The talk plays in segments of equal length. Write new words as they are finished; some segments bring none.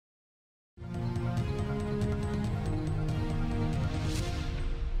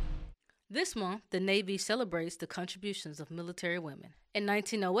This month, the Navy celebrates the contributions of military women. In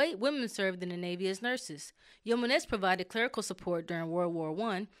 1908, women served in the Navy as nurses. Yeomanettes provided clerical support during World War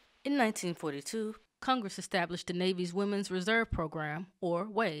I. In 1942, Congress established the Navy's Women's Reserve Program, or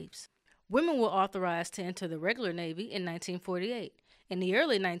WAVES. Women were authorized to enter the regular Navy in 1948. In the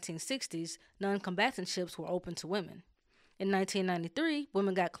early 1960s, non-combatant ships were open to women. In 1993,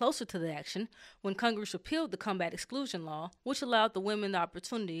 women got closer to the action when Congress repealed the combat exclusion law, which allowed the women the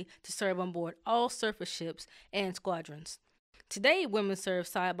opportunity to serve on board all surface ships and squadrons. Today, women serve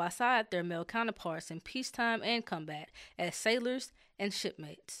side by side their male counterparts in peacetime and combat as sailors and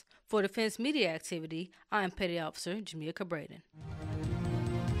shipmates. For Defense Media Activity, I am Petty Officer Jamaica Braden.